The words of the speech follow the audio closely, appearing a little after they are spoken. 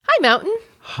Mountain.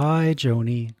 Hi,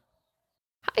 Joni.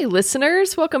 Hi,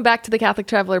 listeners. Welcome back to the Catholic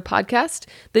Traveler Podcast,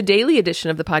 the daily edition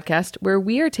of the podcast, where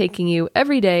we are taking you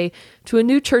every day to a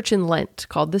new church in Lent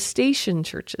called the Station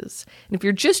Churches. And if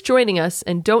you're just joining us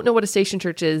and don't know what a station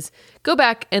church is, go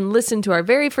back and listen to our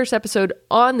very first episode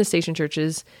on the Station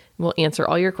Churches, and we'll answer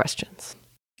all your questions.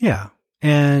 Yeah.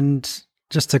 And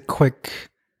just a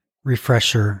quick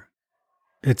refresher.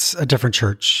 It's a different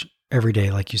church every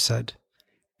day, like you said.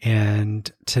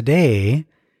 And today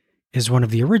is one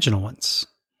of the original ones.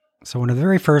 So one of the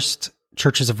very first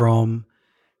churches of Rome,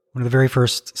 one of the very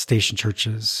first station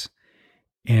churches.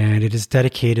 And it is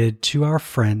dedicated to our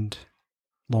friend,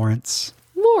 Lawrence.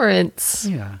 Lawrence.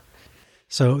 Yeah.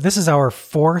 So this is our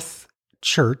fourth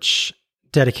church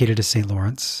dedicated to St.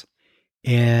 Lawrence.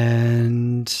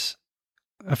 And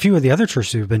a few of the other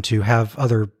churches we've been to have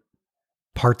other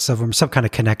parts of them, some kind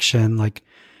of connection, like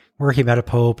where he met a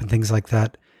pope and things like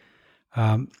that.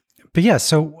 But yeah,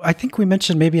 so I think we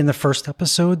mentioned maybe in the first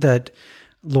episode that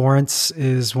Lawrence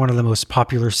is one of the most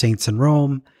popular saints in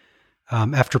Rome,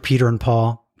 after Peter and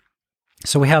Paul.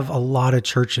 So we have a lot of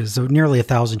churches, so nearly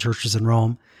 1,000 churches in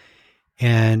Rome.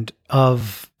 And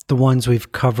of the ones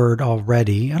we've covered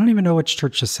already, I don't even know which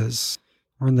church this is.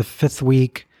 We're in the fifth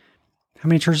week. How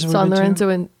many churches have we been to? Lorenzo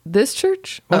in this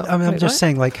church? Well, I'm just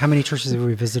saying, like, how many churches have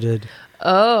we visited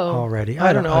already?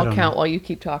 I don't know. I'll count while you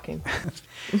keep talking.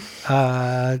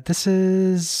 This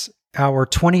is our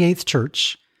 28th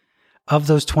church. Of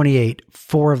those 28,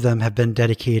 4 of them have been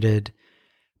dedicated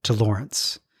to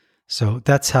Lawrence. So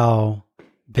that's how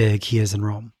big he is in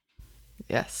Rome.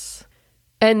 Yes.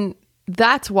 And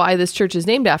that's why this church is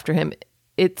named after him.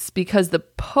 It's because the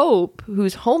Pope,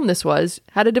 whose home this was,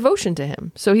 had a devotion to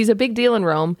him. So he's a big deal in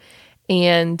Rome,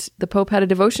 and the Pope had a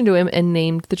devotion to him and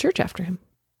named the church after him.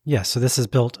 Yeah, so this is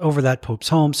built over that Pope's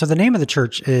home. So the name of the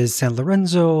church is San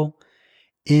Lorenzo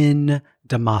in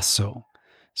Damaso.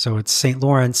 So it's St.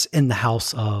 Lawrence in the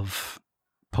house of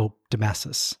Pope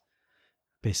Damasus.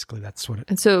 Basically, that's what it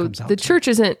And so comes out the to. church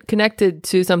isn't connected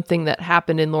to something that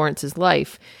happened in Lawrence's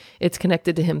life. It's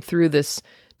connected to him through this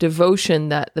devotion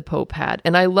that the Pope had.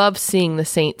 And I love seeing the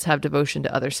saints have devotion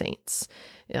to other saints,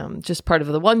 just part of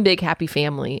the one big happy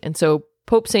family. And so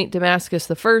Pope St.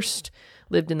 Damascus I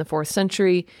lived in the 4th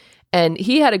century, and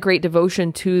he had a great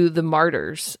devotion to the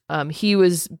martyrs. He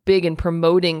was big in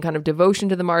promoting kind of devotion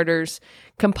to the martyrs,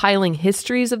 compiling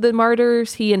histories of the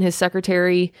martyrs. He and his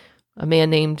secretary, a man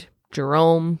named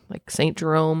Jerome, like St.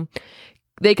 Jerome,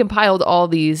 they compiled all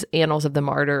these annals of the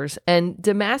martyrs. And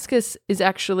Damascus is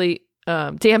actually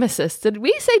Damasus. Did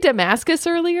we say Damascus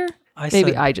earlier?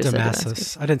 Maybe I just said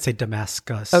Damascus. I didn't say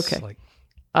Damascus. Okay.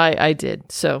 I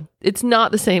did. So it's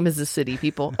not the same as the city,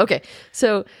 people. Okay.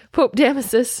 So Pope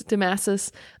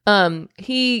Damasus,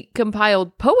 he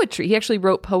compiled poetry. He actually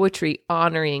wrote poetry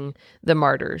honoring the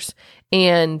martyrs.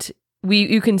 And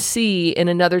you can see in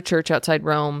another church outside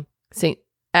Rome, St.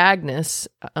 Agnes,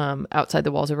 outside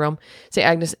the walls of Rome, St.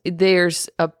 Agnes, there's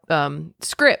a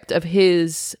script of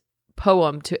his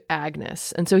poem to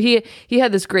Agnes. And so he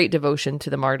had this great devotion to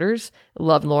the martyrs,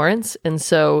 loved Lawrence, and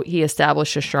so he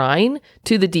established a shrine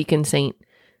to the deacon saint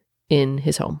in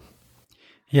his home.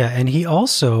 Yeah, and he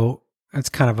also, it's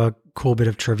kind of a cool bit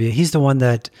of trivia, he's the one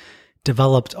that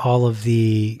developed all of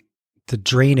the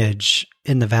drainage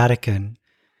in the Vatican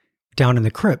down in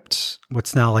the crypt,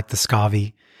 what's now like the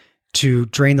scavi, to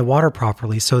drain the water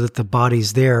properly so that the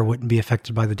bodies there wouldn't be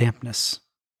affected by the dampness.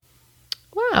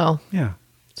 Wow. Yeah.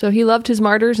 So he loved his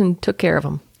martyrs and took care of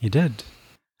them. He did.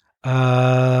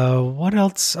 What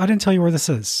else? I didn't tell you where this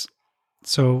is.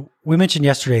 So we mentioned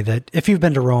yesterday that if you've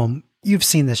been to Rome, you've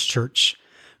seen this church,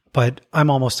 but I'm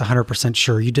almost 100%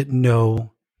 sure you didn't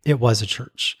know it was a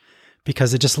church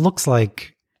because it just looks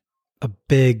like a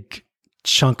big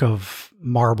chunk of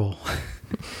marble.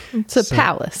 It's a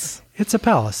palace. It's a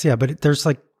palace, yeah, but there's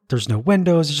no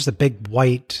windows. It's just a big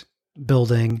white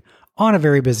building on a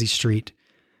very busy street.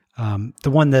 The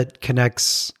one that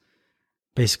connects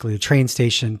basically the train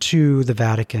station to the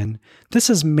Vatican. This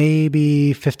is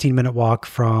maybe 15-minute walk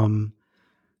from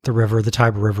the river, the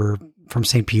Tiber River, from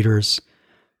St. Peter's.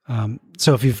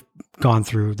 So if you've gone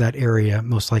through that area,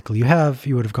 most likely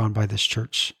you would have gone by this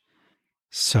church.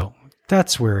 So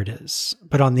that's where it is.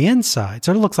 But on the inside,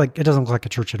 so it doesn't look like a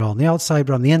church at all on the outside,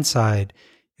 but on the inside,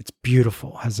 it's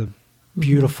beautiful. It has a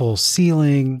beautiful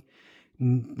ceiling,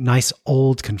 nice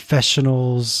old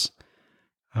confessionals.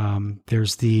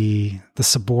 There's the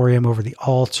ciborium over the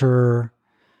altar.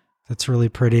 That's really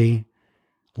pretty.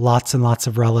 Lots and lots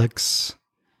of relics.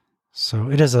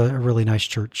 So it is a really nice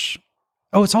church.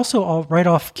 Oh, it's also right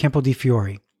off Campo di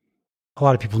Fiori. A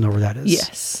lot of people know where that is.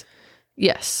 Yes.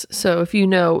 Yes. So if you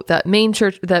know that main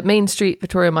church, that main street,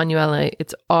 Vittorio Emanuele,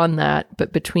 it's on that,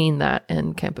 but between that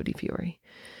and Campo di Fiori.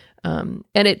 And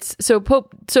it's so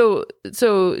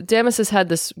Damasus had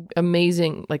this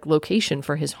amazing like location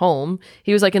for his home.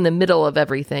 He was like in the middle of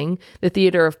everything. The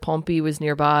theater of Pompey was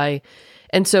nearby.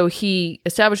 And so he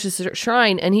established this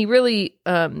shrine, and he really,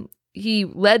 he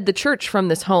led the church from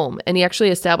this home, and he actually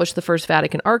established the first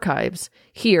Vatican archives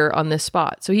here on this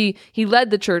spot. So he led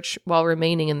the church while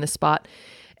remaining in this spot.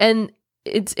 And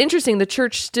it's interesting, the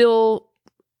church still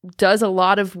does a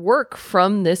lot of work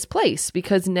from this place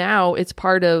because now it's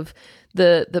part of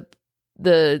the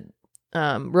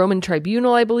Roman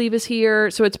tribunal, I believe, is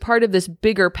here. So it's part of this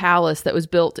bigger palace that was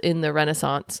built in the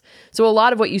Renaissance. So a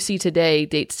lot of what you see today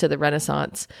dates to the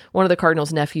Renaissance. One of the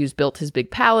cardinal's nephews built his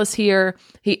big palace here.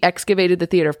 He excavated the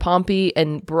Theater of Pompey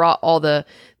and brought all the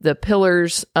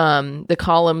pillars, the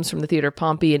columns from the Theater of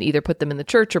Pompey, and either put them in the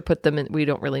church or put them in, we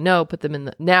don't really know, put them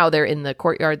in now they're in the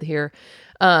courtyard here.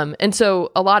 And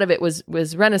so a lot of it was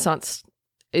Renaissance.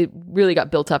 It really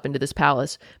got built up into this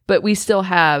palace, but we still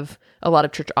have a lot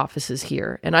of church offices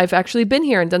here. And I've actually been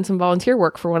here and done some volunteer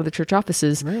work for one of the church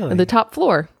offices on the top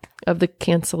floor of the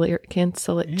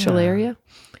Cancelleria.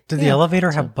 Did the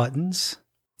elevator have buttons?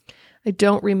 I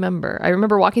don't remember. I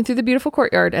remember walking through the beautiful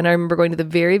courtyard, and I remember going to the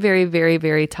very, very, very,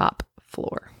 very top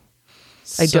floor.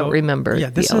 I don't remember. Yeah,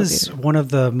 this is one of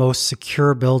the most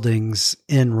secure buildings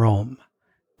in Rome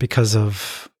because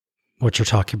of what you're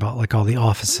talking about, like all the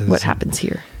offices. What happens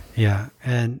here. Yeah.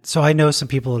 And so I know some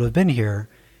people that have been here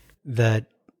that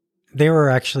they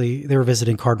were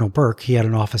visiting Cardinal Burke. He had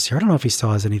an office here. I don't know if he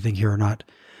still has anything here or not.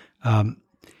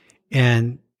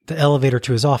 And the elevator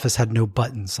to his office had no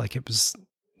buttons. Like it was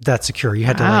that secure. You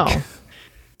had to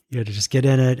you had to just get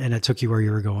in it, and it took you where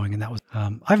you were going. And that was,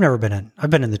 I've never been in. I've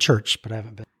been in the church, but I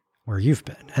haven't been where you've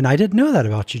been. And I didn't know that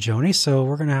about you, Joni. So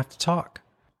we're going to have to talk.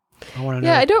 I want to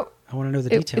know. Yeah, I want to know the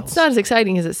details. It's not as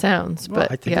exciting as it sounds,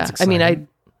 but I think it's exciting. I mean,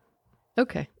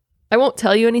 okay. I won't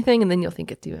tell you anything, and then you'll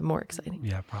think it's even more exciting.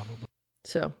 Yeah, probably.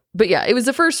 So, but yeah, it was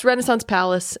the first Renaissance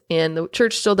palace, and the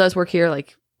church still does work here.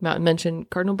 Like Mountain mentioned,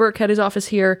 Cardinal Burke had his office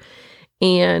here.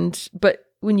 But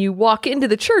when you walk into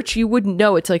the church, you wouldn't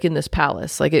know it's like in this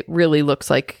palace. Like it really looks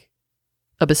like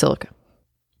a basilica.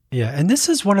 Yeah. And this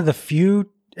is one of the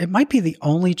few, it might be the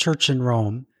only church in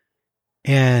Rome.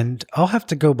 And I'll have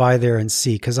to go by there and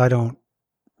see, because I don't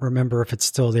remember if it's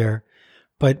still there.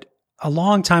 But a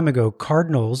long time ago,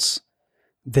 cardinals,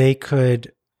 they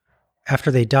could, after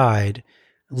they died,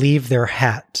 leave their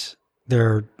hat,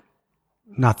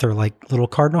 not their like little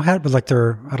cardinal hat, but like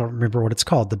I don't remember what it's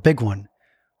called, the big one.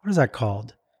 What is that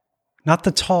called? Not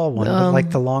the tall one, but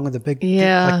like the long of the big,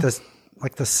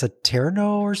 like the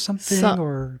Saturno or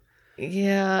something,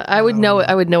 Yeah, I would know it.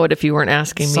 I would know it if you weren't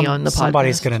asking me on the podcast.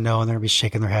 Somebody's going to know, and they're going to be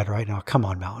shaking their head right now. Come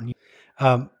on, Mountain.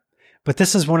 But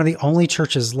this is one of the only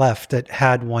churches left that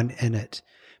had one in it,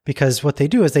 because what they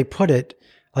do is they put it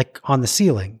like on the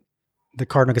ceiling. The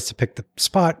cardinal gets to pick the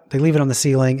spot. They leave it on the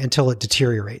ceiling until it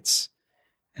deteriorates.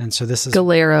 And so this is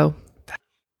Galero.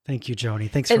 Thank you, Joni.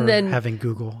 Thanks for having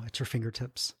Google at your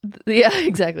fingertips. Yeah,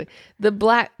 exactly.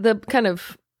 The kind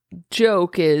of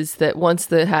joke is that once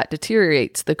the hat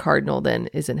deteriorates, the cardinal then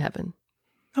is in heaven.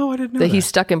 Oh, I didn't know that. He's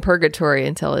stuck in purgatory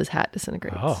until his hat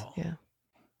disintegrates. Oh. Yeah.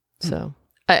 So,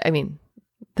 I mean,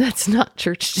 that's not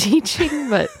church teaching,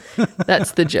 but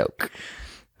that's the joke.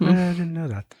 I didn't know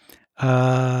that.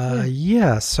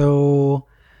 Yeah. So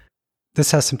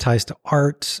this has some ties to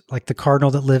art. Like the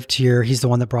cardinal that lived here, he's the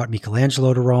one that brought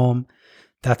Michelangelo to Rome.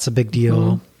 That's a big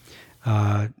deal.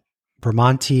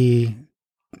 Bramante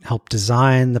helped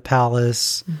design the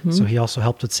palace. So he also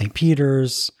helped with St.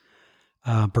 Peter's.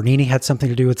 Bernini had something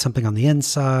to do with something on the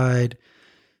inside.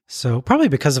 So probably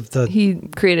because of he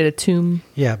created a tomb.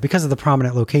 Yeah, because of the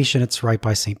prominent location, it's right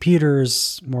by St.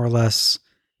 Peter's, more or less.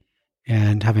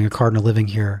 And having a cardinal living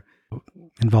here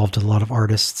involved a lot of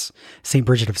artists. St.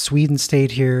 Bridget of Sweden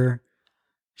stayed here.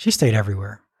 She stayed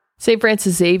everywhere. St.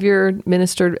 Francis Xavier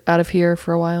ministered out of here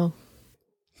for a while.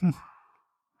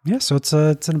 Yeah, so it's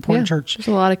an important church. There's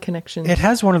a lot of connections. It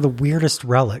has one of the weirdest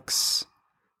relics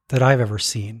that I've ever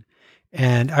seen.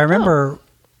 And I remember,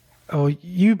 I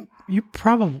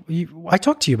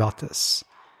talked to you about this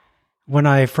when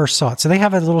I first saw it. So they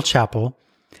have a little chapel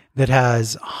that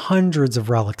has hundreds of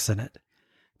relics in it,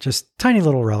 just tiny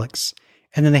little relics.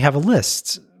 And then they have a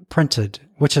list printed,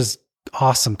 which is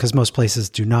awesome because most places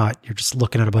do not. You're just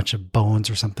looking at a bunch of bones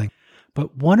or something.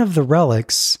 But one of the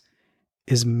relics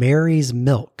is Mary's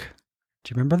milk.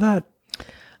 Do you remember that?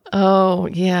 Oh,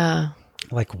 yeah.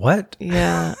 Like what?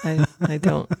 Yeah, I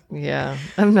don't. Yeah,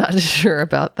 I'm not sure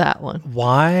about that one.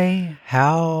 Why?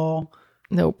 How?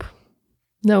 Nope.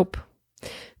 Nope.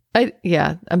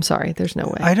 I'm sorry. There's no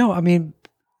way. I know. I mean,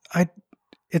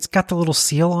 it's got the little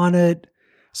seal on it.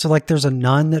 So like there's a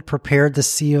nun that prepared the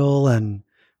seal and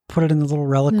put it in the little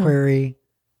reliquary.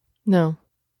 No.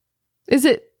 Is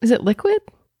it liquid?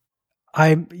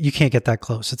 You can't get that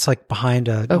close. It's like behind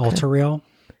an altar rail.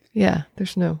 Yeah.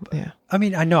 There's no, yeah. I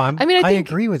mean, I know. I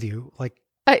agree with you. Like,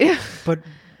 but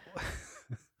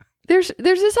there's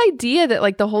this idea that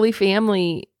like the Holy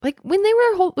Family, like when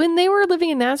they were living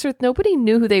in Nazareth, nobody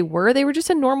knew who they were. They were just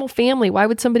a normal family. Why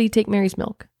would somebody take Mary's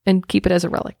milk and keep it as a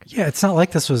relic? Yeah. It's not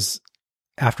like this was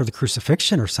after the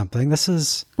crucifixion or something. This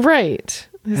is right.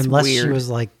 Unless she was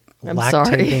like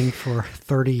lactating for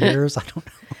 30 years. I don't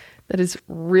know. That is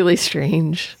really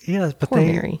strange. Yeah. But Poor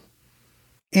Mary.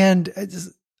 And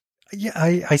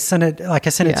I sent it, like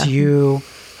I sent it to you.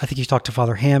 I think you talked to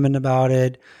Father Hammond about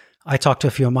it. I talked to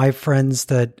a few of my friends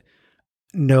that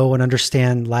know and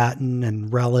understand Latin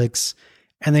and relics,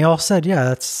 and they all said,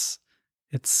 yeah, it's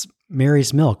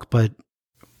Mary's milk, but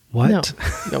what?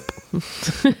 No. Nope.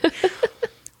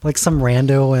 Like some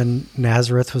rando in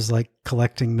Nazareth was like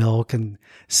collecting milk and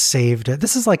saved it.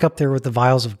 This is like up there with the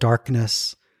vials of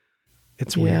darkness.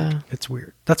 It's weird. Yeah. It's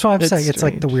weird. That's why I'm saying it's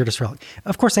like the weirdest relic.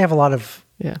 Of course, they have a lot of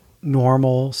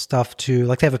normal stuff too.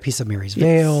 Like they have a piece of Mary's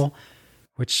veil,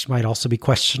 which might also be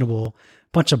questionable.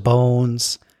 Bunch of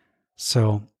bones.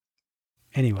 So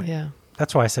anyway,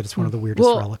 that's why I said it's one of the weirdest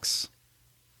relics.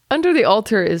 Under the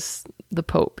altar is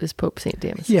Pope St.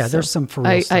 Damaso. Yeah, there's some for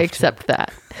real stuff I accept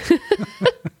that.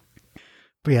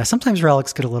 But yeah, sometimes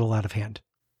relics get a little out of hand.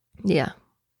 Yeah,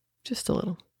 just a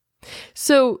little.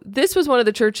 So this was one of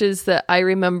the churches that I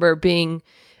remember being,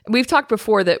 we've talked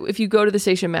before that if you go to the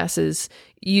station masses,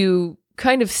 you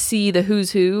kind of see the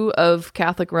who's who of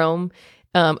Catholic Rome.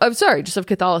 Just of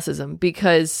Catholicism,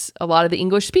 because a lot of the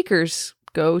English speakers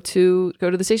go to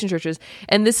the station churches.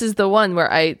 And this is the one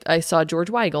where I saw George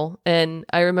Weigel. And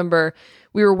I remember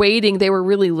we were waiting. They were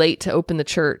really late to open the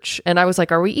church. And I was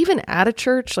like, are we even at a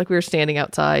church? Like we were standing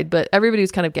outside, but everybody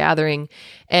was kind of gathering.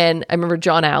 And I remember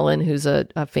John Allen, who's a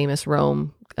famous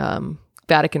Rome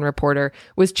Vatican reporter,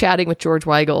 was chatting with George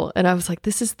Weigel. And I was like,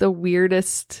 this is the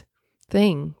weirdest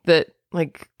thing that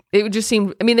like, it would just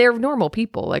seem, I mean, they're normal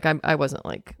people. Like I wasn't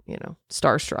like,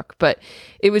 starstruck, but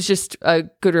it was just a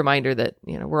good reminder that,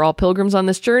 we're all pilgrims on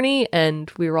this journey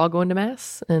and we were all going to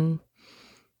mass and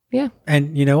yeah.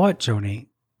 And you know what, Joni,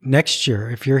 next year,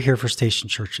 if you're here for station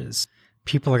churches,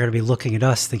 people are going to be looking at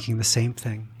us thinking the same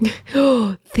thing.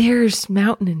 Oh, there's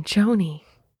Mountain and Joni.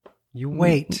 You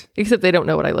wait. Except they don't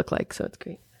know what I look like. So it's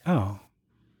great. Oh,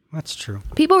 that's true.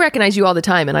 People recognize you all the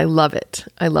time and I love it.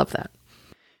 I love that.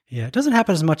 Yeah, it doesn't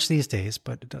happen as much these days,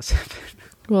 but it does happen.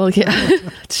 Well, yeah,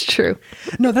 that's true.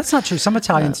 No, that's not true. Some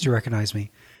Italians do recognize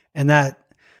me, and that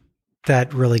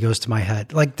really goes to my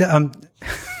head. Like,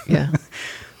 yeah,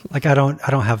 like I don't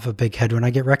have a big head when I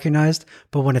get recognized,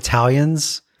 but when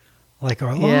Italians like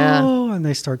are and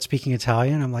they start speaking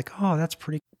Italian, I'm like, oh, that's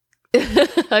pretty.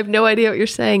 I have no idea what you're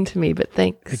saying to me, but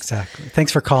thanks. Exactly.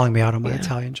 Thanks for calling me out on my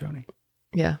Italian, Joni.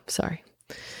 Yeah, sorry.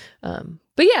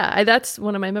 But yeah, that's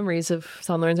one of my memories of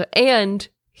San Lorenzo. And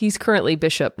he's currently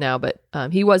bishop now, but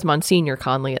he was Monsignor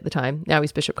Conley at the time. Now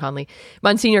he's Bishop Conley.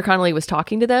 Monsignor Conley was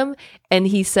talking to them and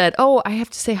he said, oh, I have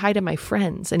to say hi to my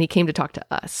friends. And he came to talk to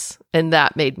us. And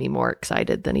that made me more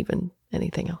excited than even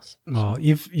anything else. Well,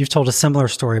 you've told a similar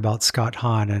story about Scott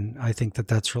Hahn, and I think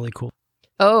that's really cool.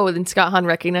 Oh, then Scott Hahn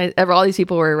recognized, all these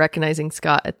people were recognizing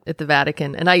Scott at the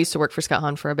Vatican. And I used to work for Scott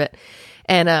Hahn for a bit.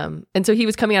 And so he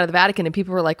was coming out of the Vatican and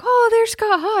people were like, oh, there's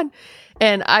Scott Hahn.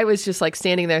 And I was just like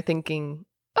standing there thinking,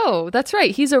 oh, that's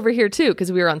right. He's over here too.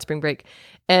 Cause we were on spring break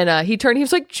and he turned, he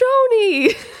was like,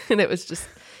 Joni. And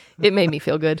it made me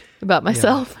feel good about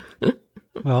myself. Yeah.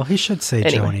 Well, he should say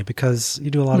Joni because you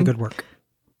do a lot of good work.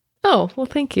 Oh, well,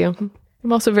 thank you.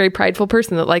 I'm also a very prideful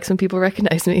person that likes when people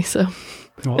recognize me. So,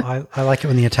 well, I like it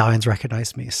when the Italians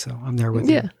recognize me. So I'm there with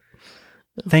you.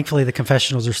 Thankfully, the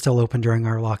confessionals are still open during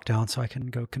our lockdown, so I can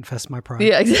go confess my pride.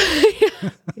 Yeah,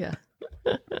 exactly. Yeah.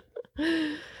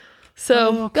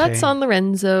 So that's San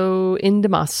Lorenzo in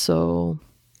Damaso.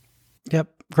 Yep.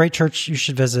 Great church you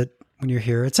should visit when you're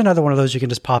here. It's another one of those you can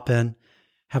just pop in,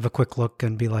 have a quick look,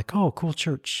 and be like, oh, cool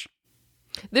church.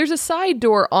 There's a side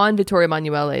door on Vittorio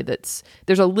Emanuele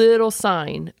there's a little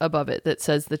sign above it that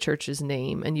says the church's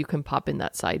name, and you can pop in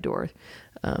that side door.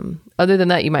 Other than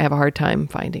that, you might have a hard time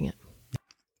finding it.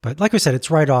 But like we said,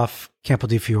 it's right off Campo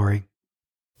di Fiore,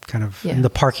 kind of in the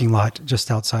parking lot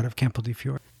just outside of Campo di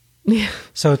Fiore. Yeah.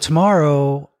 So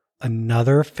tomorrow,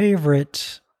 another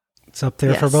favorite. It's up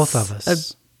there for both of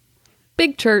us. A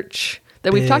big church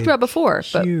that we've talked about before.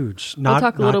 Huge. But we'll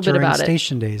talk a little bit about it.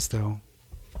 Station days, though.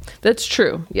 That's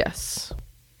true. Yes.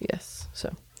 So,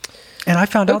 And I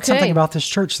found out Okay. something about this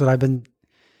church that I've been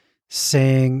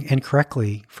saying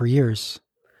incorrectly for years.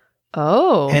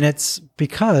 oh, And it's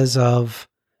because of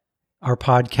our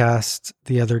podcast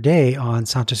the other day on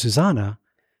Santa Susana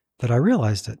that I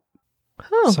realized it.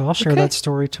 oh, So I'll share okay. that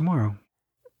story tomorrow.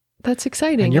 That's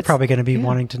exciting. And you're It's- probably going to be yeah.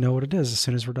 wanting to know what it is as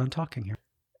soon as we're done talking here.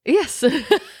 Yes.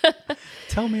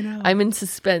 Tell me now. I'm in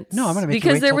suspense. No, I'm gonna make you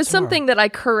because wait there till was tomorrow. something that I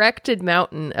corrected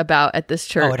Mountain about at this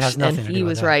church, it has nothing and to he do with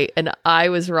was that. right, and I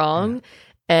was wrong,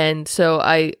 and so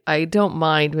I don't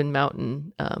mind when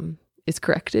Mountain is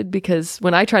corrected, because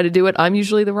when I try to do it, I'm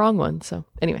usually the wrong one. So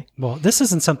anyway, Well, this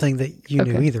isn't something that you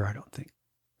knew Okay. either, I don't think.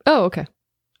 oh okay,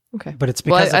 But it's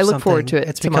Well, because I of look something, forward to it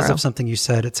it's because tomorrow. of something you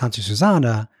said at Santa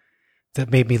Susana that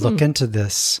made me look into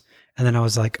this. And then I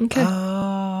was like, Okay.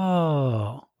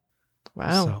 oh.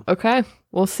 wow, So- okay,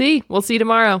 we'll see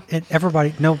tomorrow. And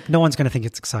everybody, no one's going to think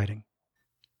it's exciting.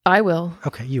 I will.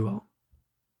 Okay, you will.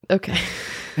 Okay,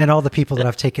 And all the people that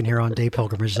I've taken here on day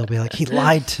pilgrimage, they'll be like, he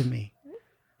lied to me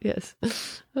yes.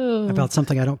 Oh. about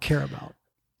something I don't care about.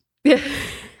 Yeah.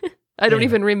 I don't Anyway.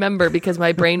 even remember because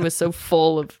my brain was so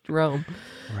full of Rome.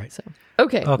 Right. So,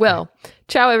 okay. Okay. Well,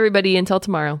 ciao everybody until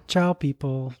tomorrow. Ciao,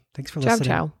 people. Thanks for Ciao, listening.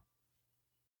 ciao.